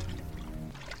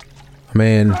 I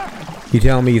mean, you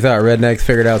telling me you thought rednecks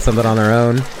figured out something on their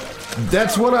own?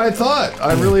 That's what I thought.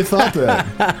 I really thought that.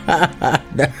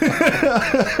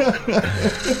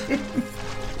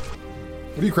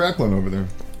 What are you crackling over there?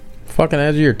 Fucking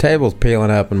edge of your table's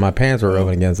peeling up and my pants are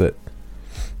rubbing against it.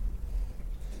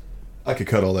 I could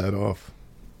cut all that off.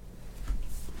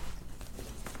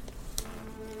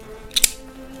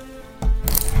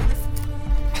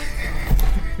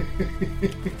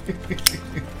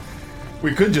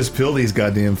 We could just peel these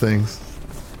goddamn things.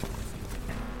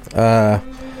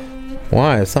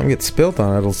 Why? If something gets spilt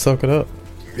on it, it'll soak it up.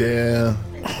 Yeah.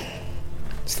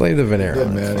 Just leave the veneer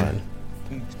Doesn't on it. It's matter. fine.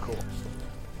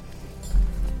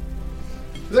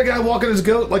 Is that guy walking his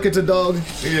goat like it's a dog?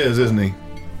 He is, isn't he?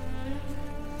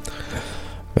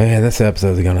 Man, this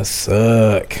episode's gonna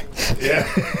suck. Yeah.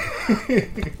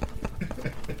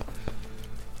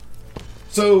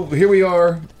 So here we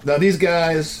are. Now these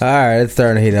guys, Alright, it's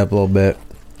starting to heat up a little bit.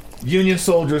 Union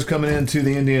soldiers coming into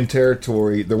the Indian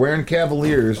Territory. They're wearing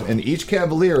cavaliers, and each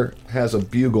cavalier has a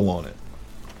bugle on it.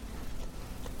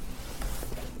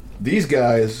 These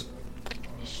guys,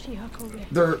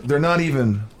 they're not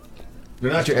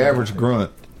your average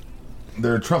grunt.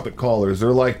 They're trumpet callers.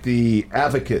 They're like the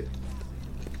advocate,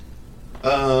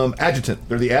 adjutant.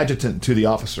 They're the adjutant to the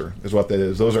officer, is what that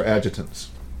is. Those are adjutants.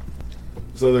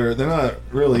 So they're not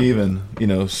really even,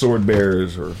 sword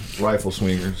bearers or rifle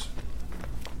swingers.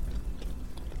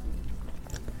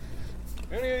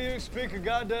 Any of you speak a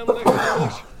goddamn lick of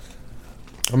English?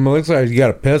 I mean, it looks like you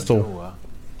got a pistol.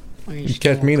 You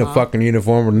catch me in a fucking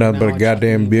uniform with nothing but a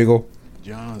goddamn bugle.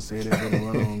 John said they've been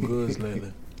running on goods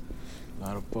lately. A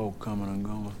lot of folk coming and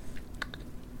going.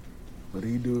 But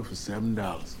he do it for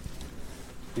 $7.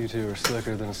 You two are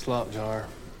slicker than a slop jar.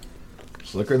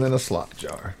 Slicker than a slop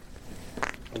jar.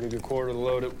 I'll give you a quarter to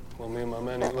load it while me and my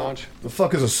men eat lunch. The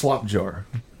fuck is a slop jar?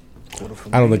 I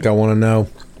don't think I want to know.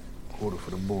 Quarter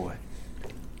for the boy.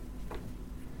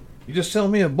 You just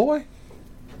telling me a boy?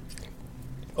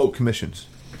 Oh, commissions.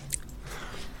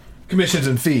 Commissions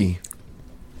and fee.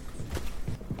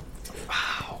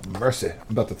 Wow, mercy. I'm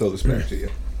about to throw this back to you.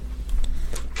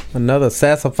 Another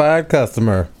sassified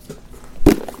customer.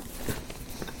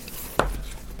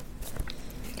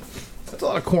 That's a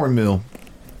lot of cornmeal.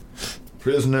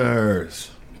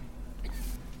 Prisoners.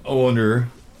 I wonder.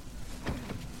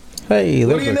 Hey, What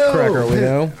there's do you a know? cracker we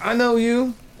know. I know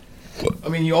you. I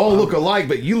mean, you all look alike,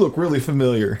 but you look really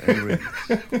familiar.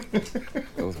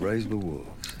 Both raised by wolves.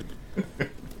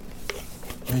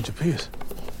 Major Pierce.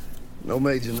 No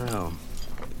major now.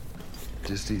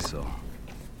 Just Esau.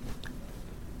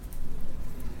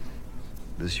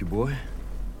 This your boy?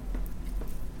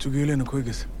 Two in the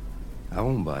quickest. I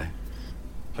won't buy.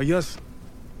 Yes.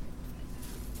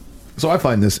 So I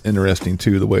find this interesting,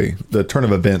 too, the way the turn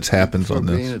of events happens on From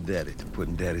being this. a daddy to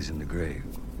putting daddies in the grave.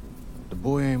 The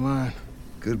boy ain't mine.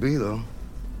 Could be, though.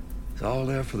 It's all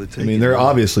there for the I taking. mean, they're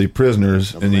obviously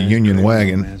prisoners in the Union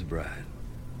wagon. Man's bride.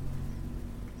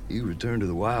 You return to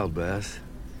the wild, Bass.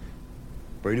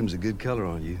 Brady's a good color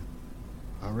on you.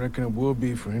 I reckon it will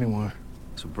be for anyone.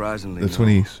 Surprisingly, That's when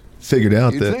he figured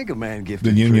out You'd that think a man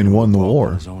gifted the Union freedom won the would walk war.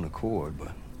 on his own accord,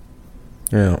 but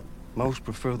Yeah. most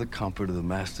prefer the comfort of the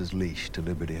master's leash to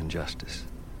liberty and justice.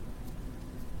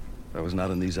 If I was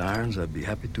not in these irons, I'd be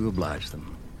happy to oblige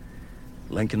them.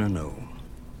 Lincoln or no.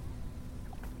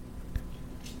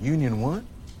 Union what?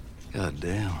 God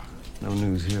damn. No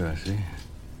news here, I see.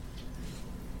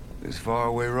 This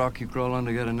faraway rock you crawl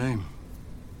under got a name.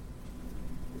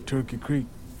 Turkey Creek.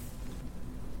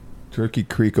 Turkey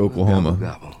Creek, Oklahoma.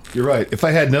 Gobble, gobble. You're right. If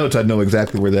I had notes, I'd know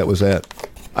exactly where that was at.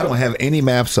 I don't have any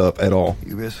maps up at all.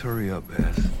 You best hurry up,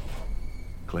 Bass.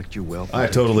 Collect your wealth. I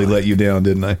totally let you down,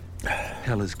 didn't I?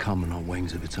 Hell is coming on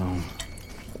wings of its own.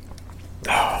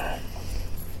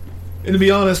 And to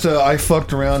be honest, I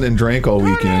fucked around and drank all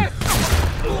weekend.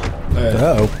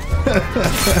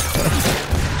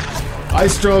 I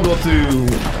struggled through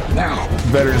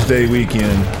Veterans Day weekend,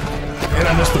 and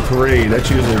I missed the parade.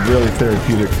 That's usually really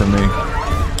therapeutic for me.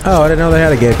 Oh, I didn't know they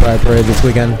had a gay pride parade this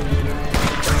weekend.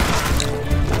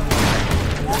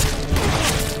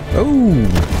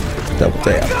 Oh, double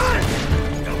tap.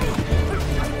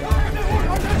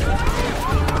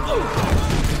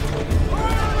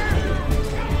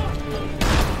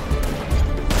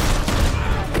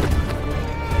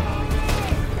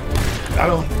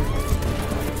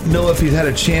 know if he's had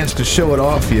a chance to show it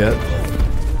off yet.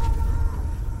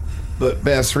 But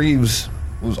Bass Reeves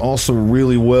was also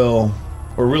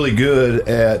really good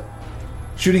at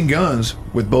shooting guns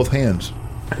with both hands.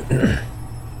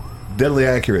 Deadly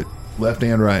accurate, left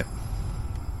and right.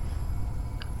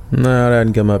 No, that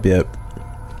hasn't come up yet.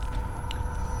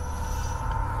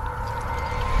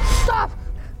 Stop!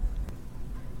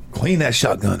 Clean that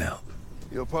shotgun out.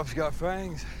 Your pup's got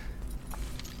fangs.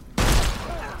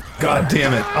 God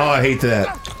damn it. Oh, I hate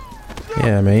that.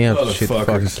 Yeah, man, you have to shoot the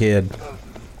fucking kid.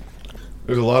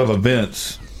 There's a lot of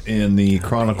events in the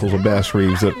Chronicles of Bass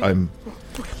Reeves that I'm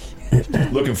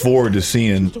looking forward to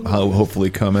seeing how hopefully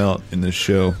come out in this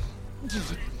show.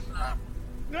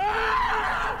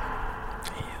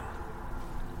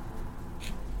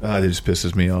 That just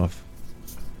pisses me off.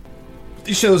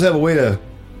 These shows have a way to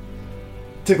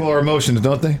tickle our emotions,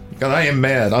 don't they? God, I am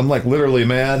mad. I'm like literally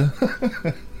mad.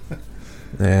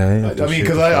 Yeah, I mean,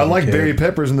 because I liked Barry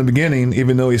Peppers in the beginning,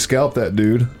 even though he scalped that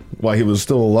dude while he was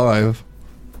still alive.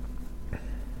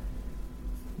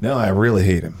 Now I really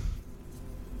hate him.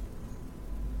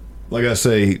 Like I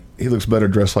say, he looks better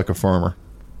dressed like a farmer.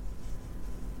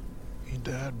 He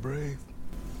died brave.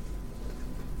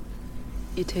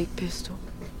 You take pistol.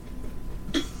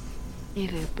 You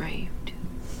live brave, too.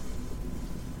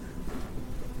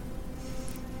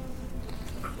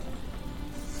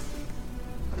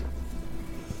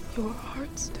 Your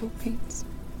heart still beats.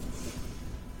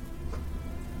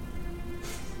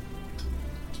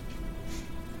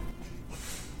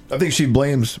 I think she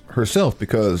blames herself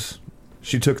because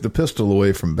she took the pistol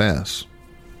away from Bass.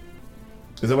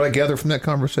 Is that what I gather from that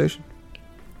conversation?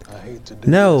 I hate to do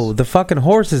No, the fucking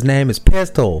horse's name is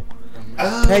Pistol.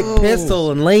 Oh. Take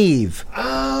Pistol and leave.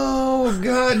 Oh,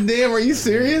 god damn, are you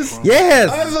serious? Yes!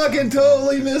 I fucking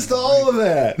totally missed all of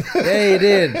that. Yeah, you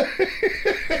did.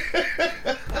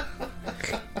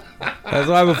 That's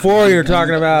why before you were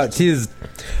talking about she's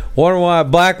wondering why a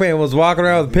black man was walking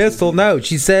around with a pistol. No,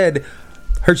 she said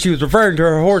she was referring to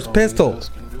her horse Pistol.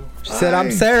 She said,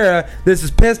 I'm Sarah, this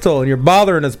is Pistol, and you're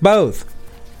bothering us both.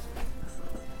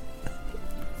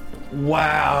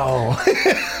 Wow.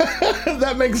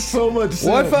 That makes so much sense.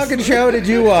 What fucking show did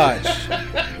you watch?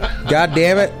 God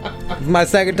damn it. It's my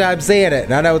second time seeing it,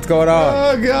 and I know what's going on.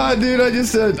 Oh god, dude, I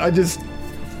just didn't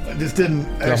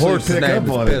The actually horse's pick name up is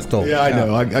on Pistol. it. Yeah, I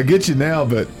know. I get you now,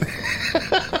 but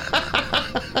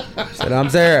Said, I'm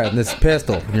Sarah, and this is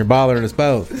Pistol, and you're bothering us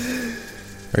both.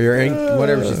 Or you're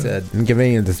whatever she said.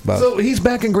 Inconvenient us both. so he's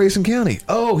back in Grayson County.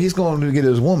 Oh, he's going to get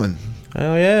his woman.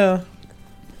 Oh, yeah.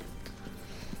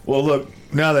 Well, look,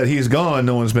 now that he's gone,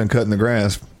 no one's been cutting the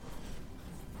grass.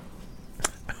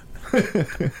 I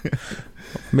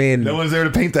mean, No one's there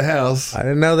to paint the house. I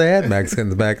didn't know they had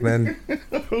Mexicans back then.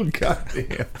 Oh,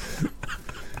 goddamn.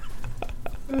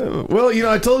 Well, you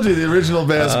know, I told you the original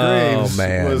Bass Graves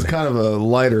was kind of a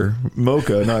lighter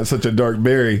mocha, not such a dark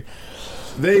berry.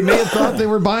 They may have thought they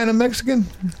were buying a Mexican.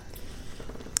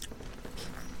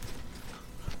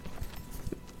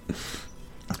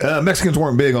 Mexicans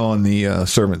weren't big on the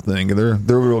servant thing. They're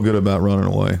real good about running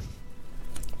away.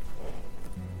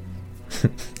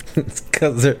 It's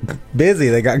because they're busy.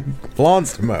 They got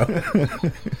lawns to mow.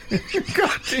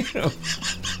 God damn.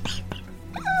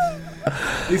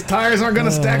 These tires aren't going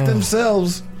to stack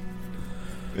themselves.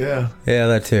 Yeah. Yeah,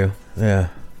 that too. Yeah.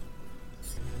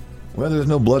 Well, there's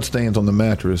no bloodstains on the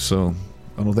mattress, so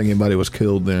I don't think anybody was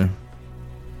killed there.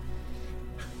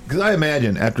 Because I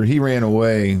imagine after he ran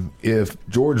away, if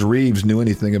George Reeves knew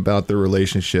anything about their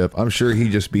relationship, I'm sure he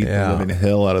just beat the living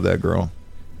hell out of that girl.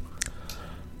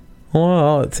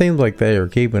 Well, it seems like they were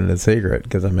keeping it a secret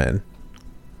because, I mean,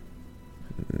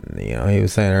 you know, he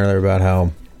was saying earlier about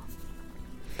how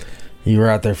you were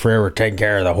out there forever taking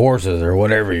care of the horses or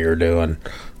whatever you're doing.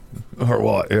 Or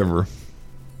whatever.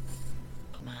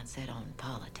 Mindset on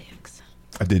politics.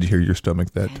 I did hear your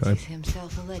stomach that time. Fancies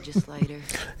himself a legislator.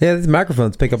 Yeah, these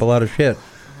microphones pick up a lot of shit.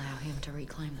 Allow him to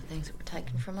reclaim the things that were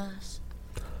taken from us.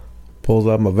 Pulls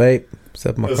up my vape,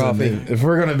 sip my Listen, coffee. if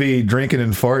we're going to be drinking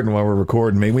and farting while we're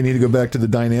recording, maybe we need to go back to the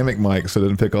dynamic mic so it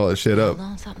doesn't pick all that shit up. Hold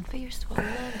on, something fierce to what we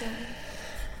love, don't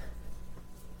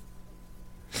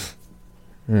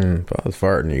we? If I was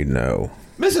farting, you'd know.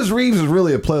 Mrs. Reeves is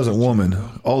really a pleasant woman,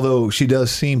 although she does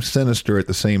seem sinister at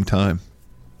the same time.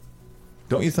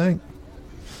 Don't you think?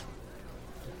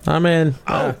 I mean...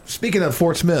 speaking of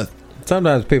Fort Smith.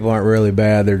 Sometimes people aren't really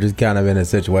bad. They're just kind of in a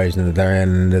situation that they're in,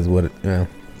 and it is what it, you know.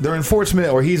 They're in Fort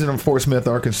Smith, or he's in Fort Smith,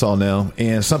 Arkansas now,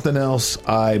 and something else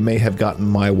I may have gotten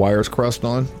my wires crossed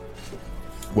on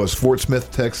was Fort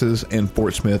Smith, Texas, and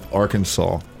Fort Smith,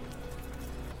 Arkansas.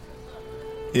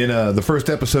 In the first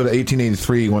episode of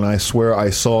 1883, when I swear I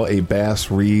saw a Bass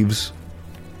Reeves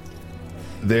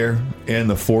there in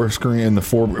the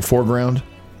foreground,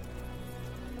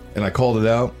 and I called it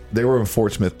out, they were in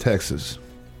Fort Smith, Texas.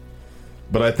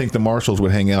 But I think the marshals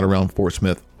would hang out around Fort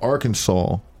Smith,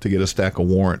 Arkansas, to get a stack of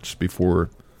warrants before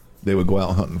they would go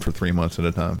out hunting for 3 months at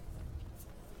a time.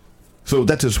 So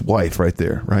that's his wife right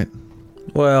there, right?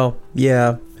 Well,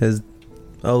 yeah, his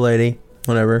old lady,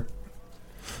 whatever.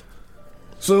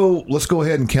 So let's go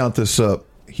ahead and count this up.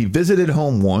 He visited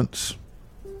home once.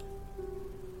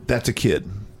 That's a kid.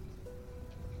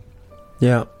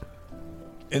 Yeah.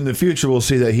 In the future, we'll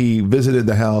see that he visited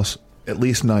the house at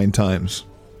least 9 times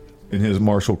in his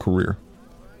martial career.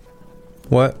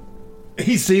 What?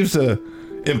 He seems to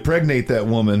impregnate that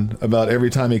woman about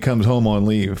every time he comes home on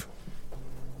leave.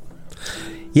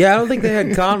 Yeah, I don't think they had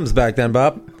condoms back then,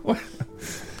 Bob.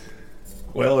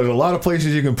 Well, there's a lot of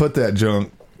places you can put that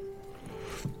junk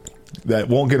that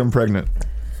won't get him pregnant.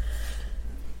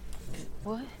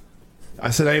 What?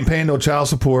 I said I ain't paying no child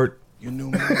support. You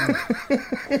knew me.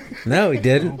 No, he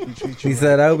didn't. He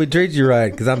said, I hope he treats you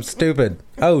right, because I'm stupid.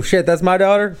 Oh, shit, that's my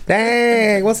daughter?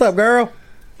 Dang, what's up, girl?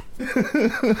 Got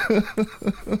a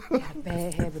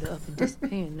bad habit of up and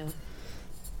disappearing, though.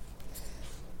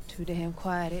 Too damn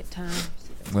quiet at times.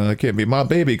 Well, it can't be my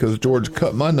baby, because George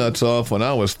cut my nuts off when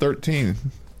I was 13.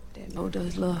 That Mo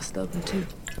does love stubborn, too.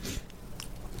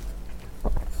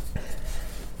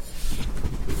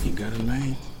 You got a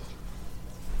name?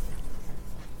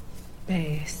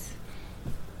 Bass.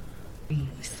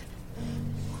 Reeves.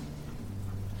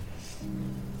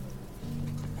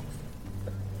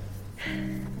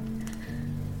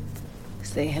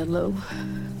 Say hello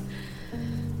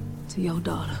to your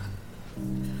daughter.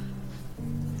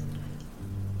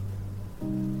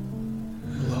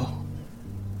 Hello.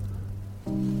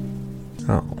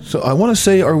 Oh. So I want to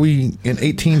say, are we in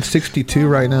 1862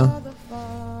 right now?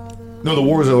 No, the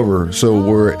war's over, so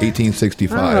we're at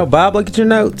 1865. I don't know, Bob, look at your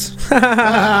notes.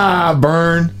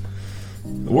 Burn.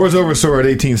 The war's over, so we're at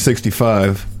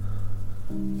 1865.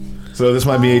 So this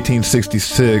might be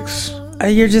 1866.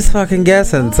 You're just fucking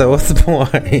guessing, so what's the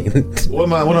point?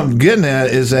 What I'm getting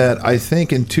at is that I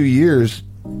think in 2 years,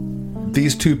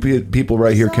 these two people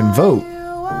right here can vote,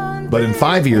 but in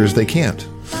 5 years they can't.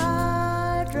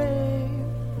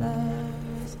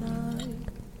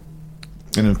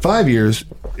 And in 5 years,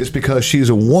 it's because she's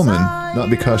a woman, not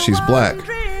because she's black.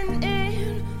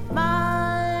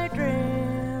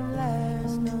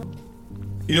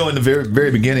 You know, in the very,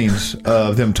 very beginnings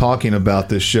of them talking about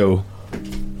this show,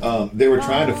 they were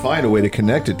trying to find a way to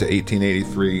connect it to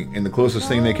 1883, and the closest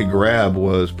thing they could grab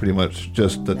was pretty much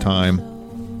just the time,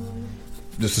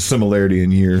 just a similarity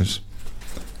in years.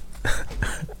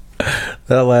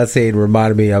 That last scene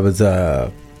reminded me, I was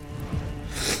out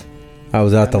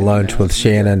to lunch with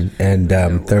Shannon, and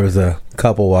there was a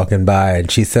couple walking by, and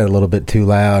she said a little bit too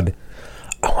loud,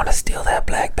 I want to steal that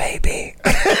black baby.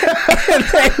 And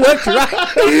they looked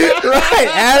right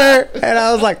at her, and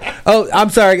I was like, oh, I'm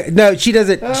sorry. No, she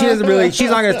doesn't really, she's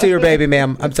not going to steal your baby,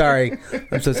 ma'am. I'm sorry.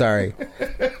 I'm so sorry.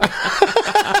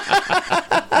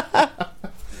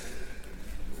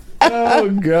 Oh,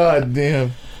 God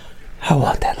damn. I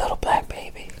want that little black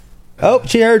baby. Oh,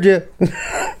 she heard you.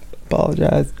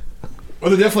 Apologize.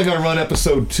 Well, they're definitely going to run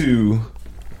episode 2.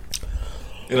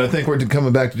 And I think we're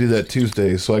coming back to do that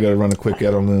Tuesday, so I got to run a quick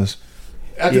edit on this.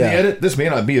 After the edit, this may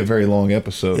not be a very long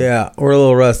episode. Yeah, we're a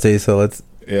little rusty, so let's...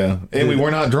 Yeah, and we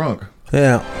were not drunk.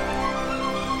 Yeah.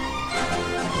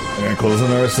 And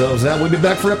closing ourselves out. We'll be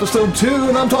back for episode 2,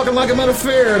 and I'm talking like I'm at a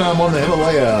fair, and I'm on the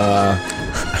Himalaya.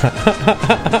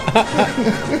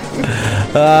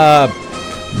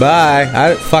 Bye.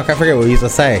 I forget what we used to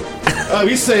say.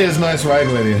 We say it's nice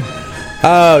riding with you.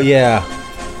 Oh, yeah.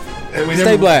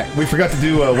 Stay black. We forgot to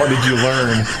do what did you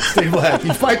learn? Stay black.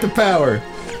 You fight the power.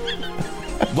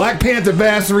 Black Panther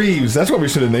Bass Reeves. That's what we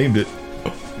should have named it.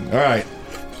 All right.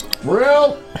 We're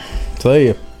out.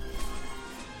 See you.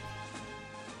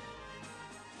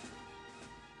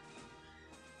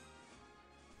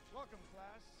 Welcome,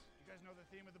 class. You guys know the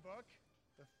theme of the book?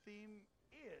 The theme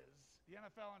is the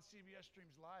NFL on CBS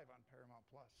streams live on Paramount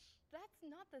Plus. That's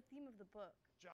not the theme of the book.